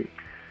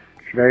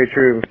very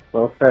true.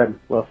 Well said.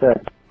 Well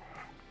said.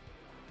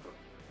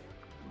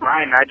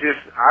 Bryan, I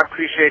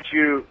appreciate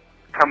you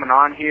coming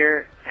on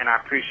here, and I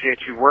appreciate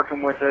you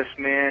working with us,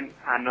 man.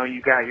 I know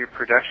you got your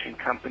production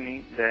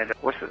company.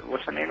 What's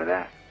the name of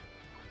that?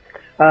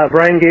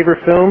 Bryan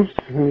Gaver Films.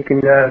 You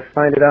can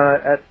find it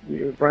at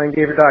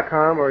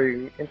bryangaver.com, or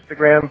you can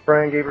Instagram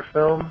Bryan Gaver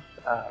Films.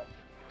 A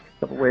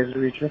couple ways to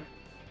reach you.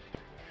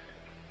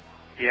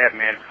 Yeah,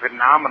 man,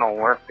 phenomenal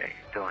work that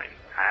you're doing.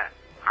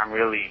 I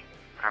really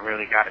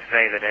got to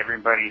say that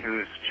everybody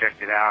who's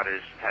checked it out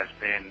has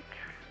been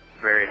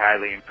very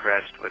highly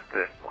impressed with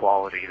the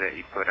quality that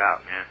you put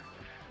out, man.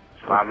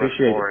 So I look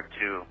forward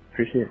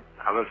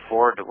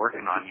to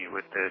working on you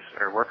with this,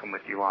 or working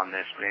with you on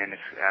this, man.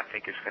 I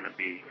think it's going to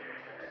be,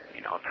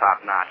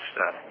 top-notch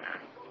stuff, man.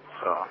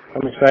 So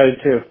I'm excited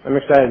too. It's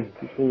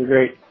going to be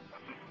great.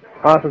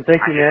 Awesome.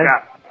 Thank you, man.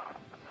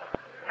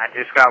 I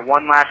just got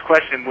one last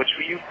question, which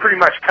you pretty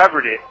much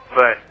covered it,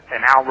 but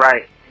an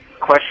outright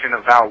question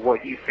about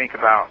what you think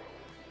about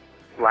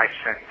life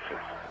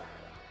sentences.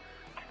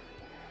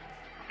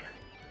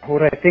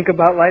 What I think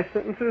about life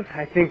sentences?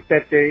 I think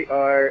that they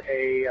are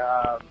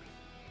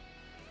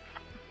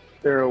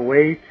they're a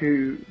way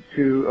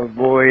to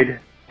avoid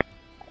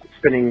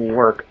spending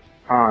work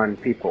on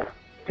people,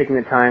 taking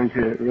the time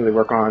to really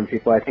work on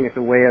people. I think it's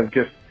a way of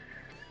just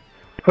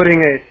putting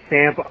a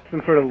stamp,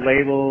 some sort of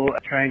label,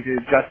 trying to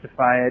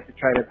justify it, to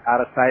try to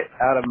out of sight,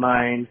 out of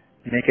mind,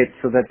 make it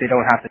so that they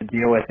don't have to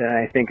deal with it. And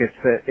I think it's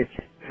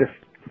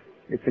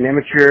an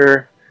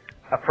immature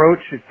approach.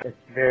 It's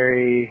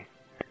very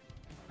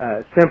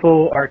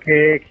simple,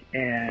 archaic,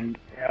 and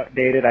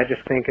outdated. I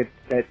just think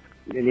that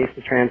it needs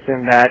to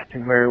transcend that to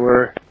where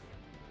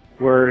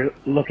we're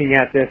looking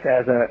at this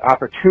as an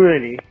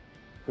opportunity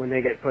when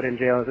they get put in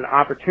jail, as an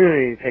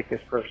opportunity to take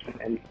this person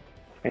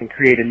and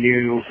create a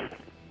new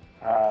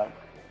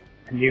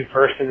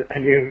person, a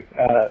new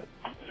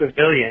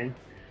civilian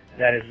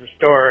that is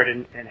restored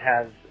and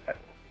has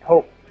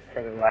hope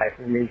for their life.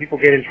 I mean, people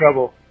get in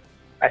trouble,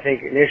 I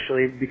think,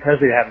 initially because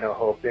they have no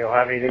hope. They don't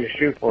have anything to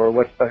shoot for.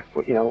 What's the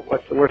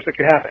worst that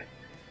could happen?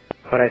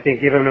 But I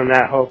think giving them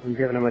that hope and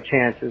giving them a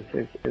chance is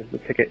the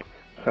ticket.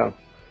 So.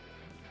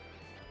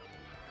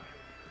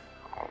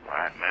 All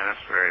right, man.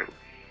 That's very,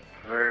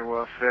 very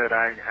well said.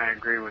 I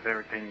agree with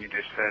everything you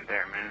just said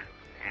there, man.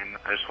 And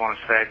I just want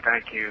to say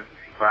thank you,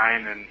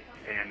 Bryan, and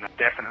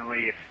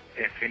definitely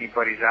if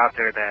anybody's out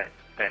there that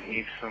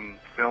needs some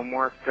film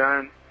work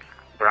done,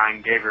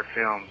 Bryan Gaver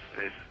Films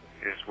is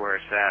where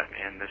it's at,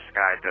 and this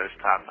guy does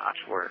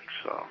top-notch work.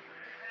 So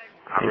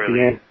I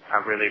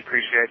really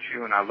appreciate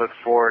you, and I look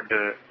forward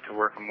to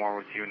working more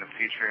with you in the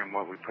future and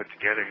what we put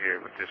together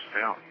here with this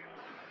film.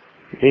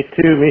 Me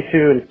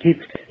too, and keep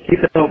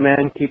the hope,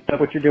 man. Keep up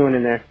what you're doing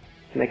in there.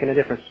 It's making a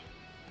difference.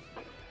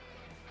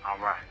 All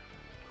right.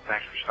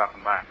 Thanks for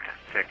stopping by, man.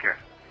 Take care.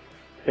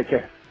 Take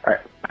care. All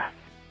right. Bye.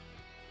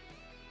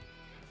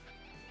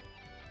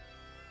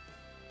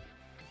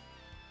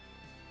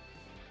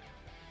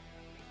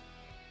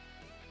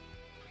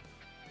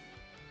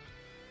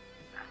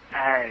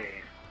 Hey,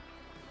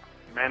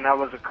 man, that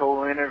was a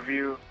cool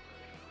interview.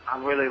 I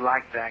really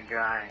like that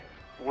guy.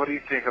 What do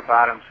you think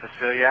about him,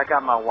 Cecilia? I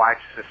got my wife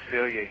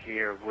Cecilia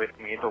here with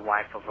me, the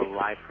wife of a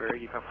lifer.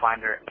 You can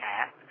find her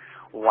at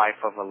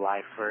Wife of a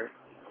Lifer,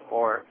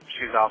 or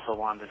she's also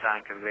on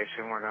Design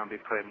Conviction. We're going to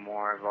be putting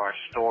more of our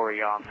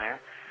story on there,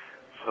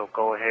 so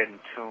go ahead and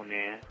tune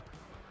in.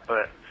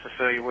 But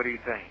Cecilia, what do you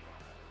think?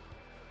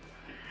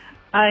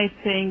 I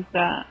think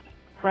that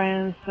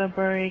Bryan's a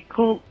very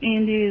cool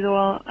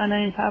individual, and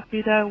I'm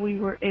happy that we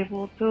were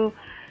able to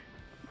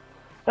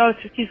touch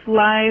his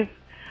life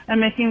and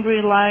make him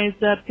realize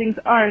that things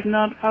are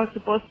not how it's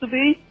supposed to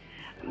be.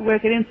 We're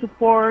getting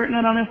support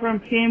not only from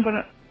him,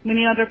 but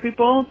many other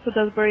people, so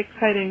that's very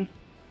exciting.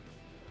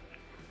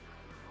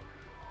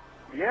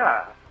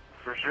 Yeah,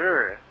 for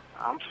sure.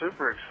 I'm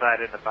super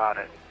excited about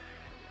it.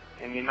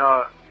 And you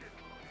know,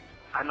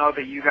 I know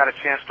that you got a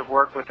chance to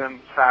work with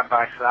him side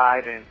by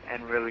side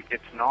and really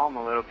get to know him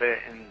a little bit,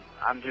 and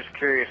I'm just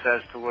curious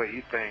as to what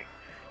you think.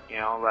 You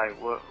know,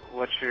 like,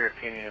 what's your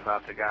opinion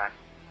about the guy?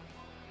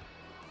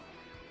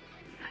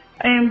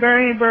 I am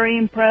very, very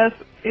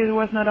impressed. It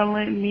was not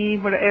only me,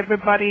 but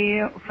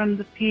everybody from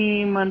the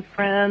team and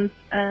friends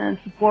and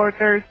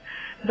supporters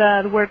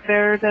that were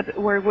there, that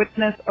were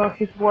witness of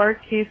his work.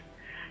 He's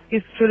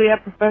truly a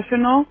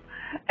professional.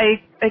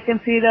 I can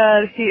see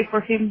that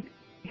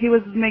he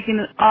was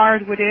making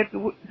art with it.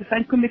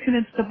 Design Conviction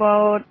is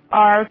about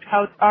art,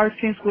 how art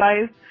changed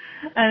lives,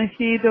 and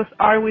he does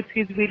art with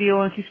his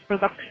video and his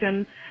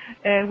production.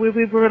 We'll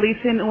be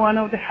releasing one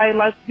of the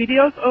highlight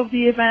videos of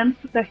the event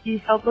that he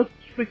helped us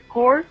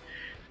record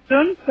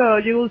soon, so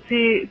you will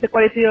see the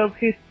quality of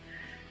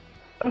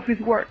his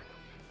work.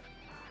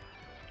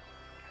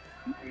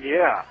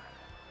 Yeah,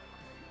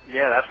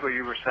 that's what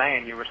you were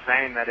saying. You were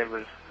saying that it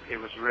was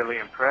really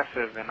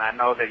impressive, and I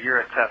know that you're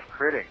a tough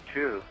critic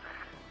too.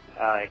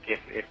 Like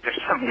if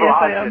there's some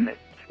flaws in it,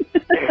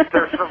 if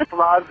there's some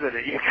flaws in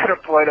it, you gotta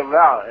point them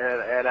out,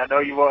 and I know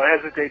you won't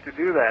hesitate to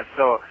do that.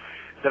 So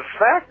the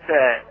fact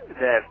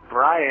that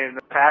Bryan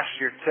passed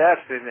your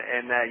test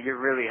and that you're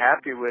really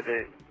happy with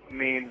it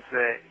means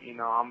that, you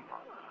know,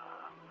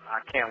 I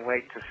can't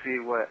wait to see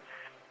what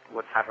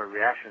type of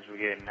reactions we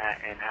get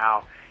and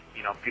how,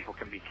 you know, people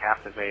can be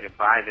captivated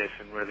by this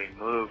and really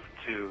move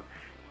to,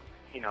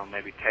 you know,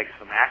 maybe take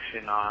some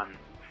action on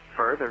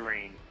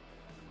furthering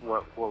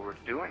what we're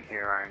doing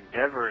here, our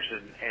endeavors,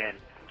 and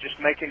just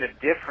making a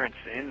difference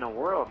in the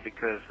world,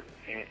 because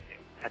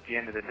at the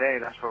end of the day,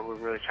 that's what we're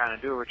really trying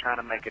to do. We're trying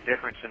to make a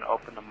difference and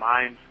open the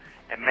minds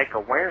and make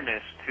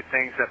awareness to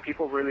things that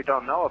people really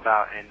don't know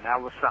about. And that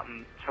was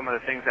some of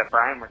the things that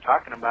Bryan were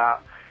talking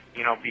about.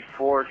 You know,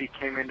 before he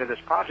came into this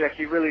project,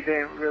 he really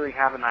didn't really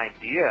have an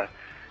idea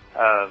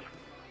of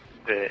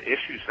the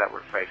issues that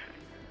we're facing.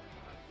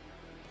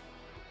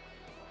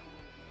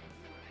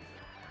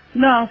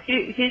 No,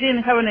 he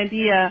didn't have an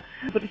idea,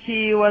 but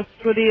he was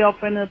really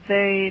open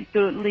to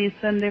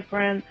listen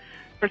different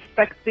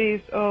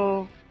perspectives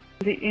of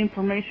the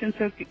information.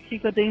 So he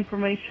got the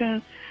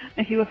information,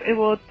 and he was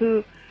able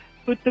to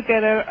put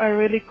together a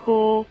really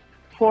cool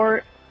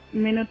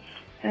 4-minute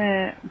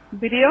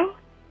video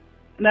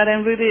that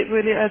I'm really,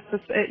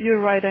 you're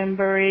right, I'm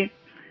very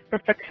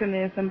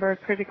perfectionist and very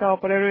critical,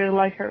 but I really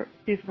like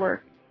his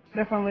work.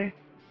 Definitely.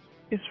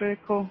 It's really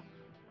cool.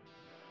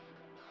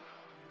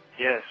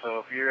 Yeah, so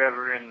if you're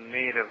ever in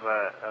need of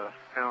a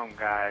film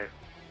guy,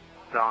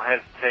 don't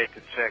hesitate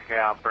to check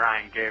out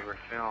Bryan Gaber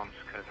Films,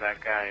 because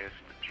that guy is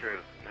the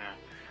truth, man.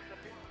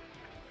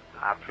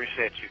 I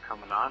appreciate you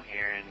coming on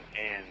here,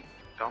 and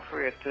don't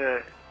forget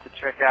to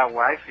check out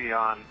Wifey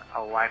on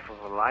A Wife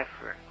of a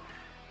Lifer.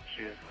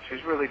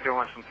 She's really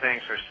doing some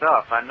things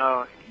herself. I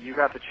know you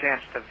got the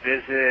chance to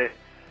visit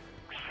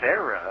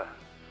Sarah.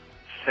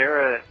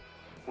 Sarah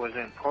was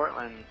in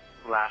Portland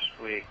last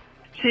week.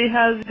 She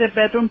has the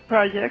Bedroom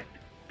Project.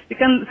 You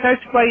can search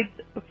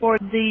for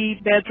the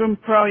Bedroom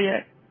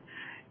Project.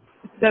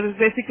 That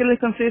basically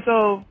consists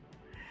of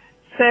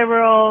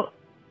several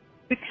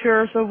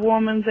pictures of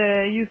women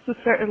that used to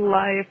start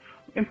life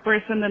in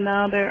prison and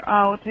now they're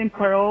out in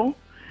parole,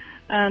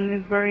 and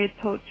it's very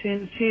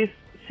touching. She's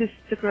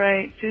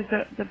great. She's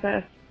the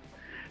best.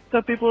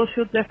 So people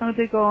should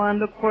definitely go and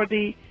look for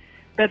the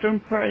Bedroom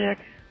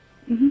Project.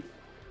 Mm-hmm.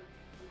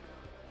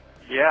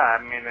 Yeah,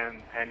 I mean,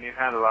 and you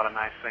had a lot of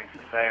nice things to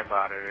say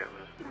about it.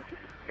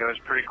 It was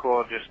pretty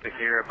cool just to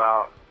hear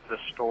about the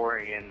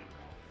story and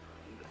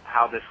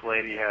how this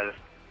lady has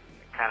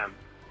kind of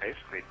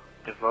basically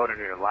devoted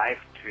her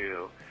life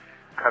to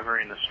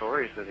covering the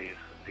stories of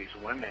these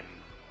women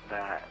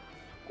that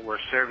were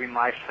serving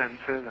life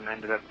sentences and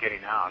ended up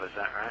getting out. Is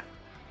that right?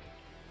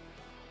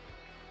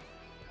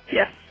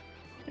 Yes,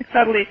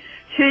 exactly.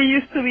 She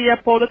used to be a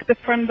public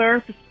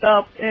defender. She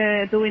stopped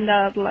doing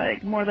that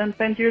like more than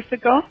 10 years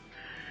ago.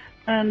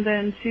 And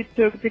then she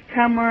took the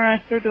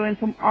camera, started doing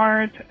some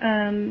art,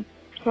 and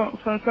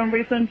for some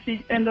reason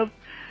she ended up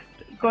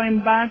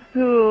going back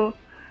to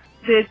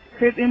the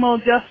criminal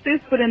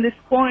justice. But in this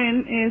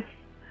point is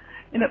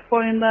in a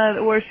point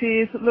that where she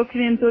is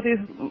looking into these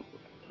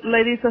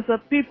ladies as a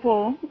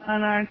people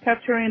and are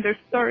capturing their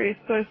stories.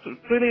 So it's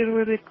really,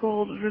 really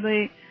cool,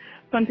 really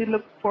fun to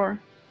look for.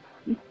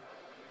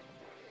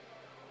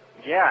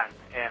 Yeah,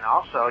 and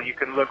also you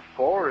can look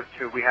forward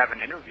to, we have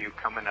an interview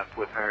coming up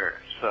with her,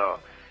 so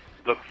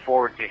look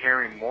forward to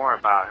hearing more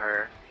about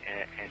her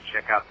and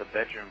check out the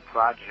Bedroom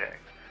Project.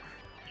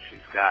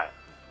 She's got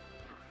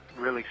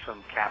really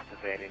some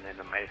captivating and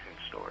amazing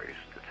stories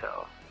to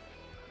tell.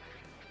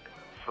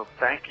 So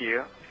thank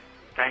you.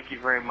 Thank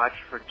you very much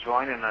for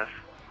joining us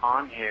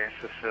on here,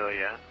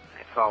 Cecilia.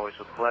 It's always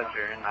a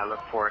pleasure, and I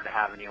look forward to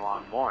having you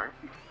on more.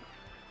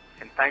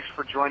 And thanks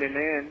for joining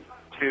in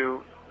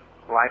to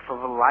Life of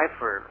a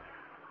Lifer.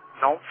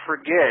 Don't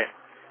forget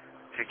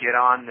to get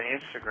on the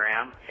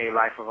Instagram, Hey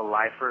Life of a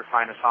Lifer.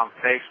 Find us on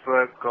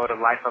Facebook. Go to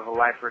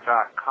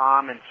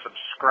lifeofalifer.com and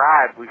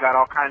subscribe. We got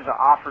all kinds of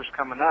offers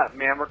coming up.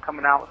 Man, we're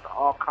coming out with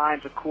all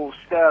kinds of cool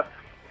stuff.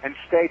 And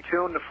stay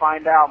tuned to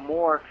find out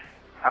more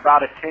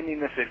about attending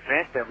this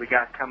event that we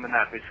got coming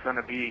up. It's going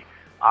to be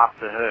off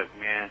the hook,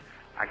 man.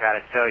 I got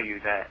to tell you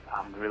that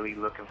I'm really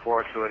looking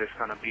forward to it. It's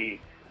going to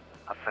be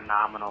a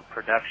phenomenal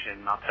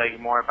production. I'll tell you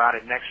more about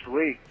it next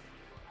week.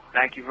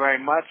 Thank you very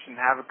much and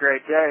have a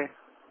great day.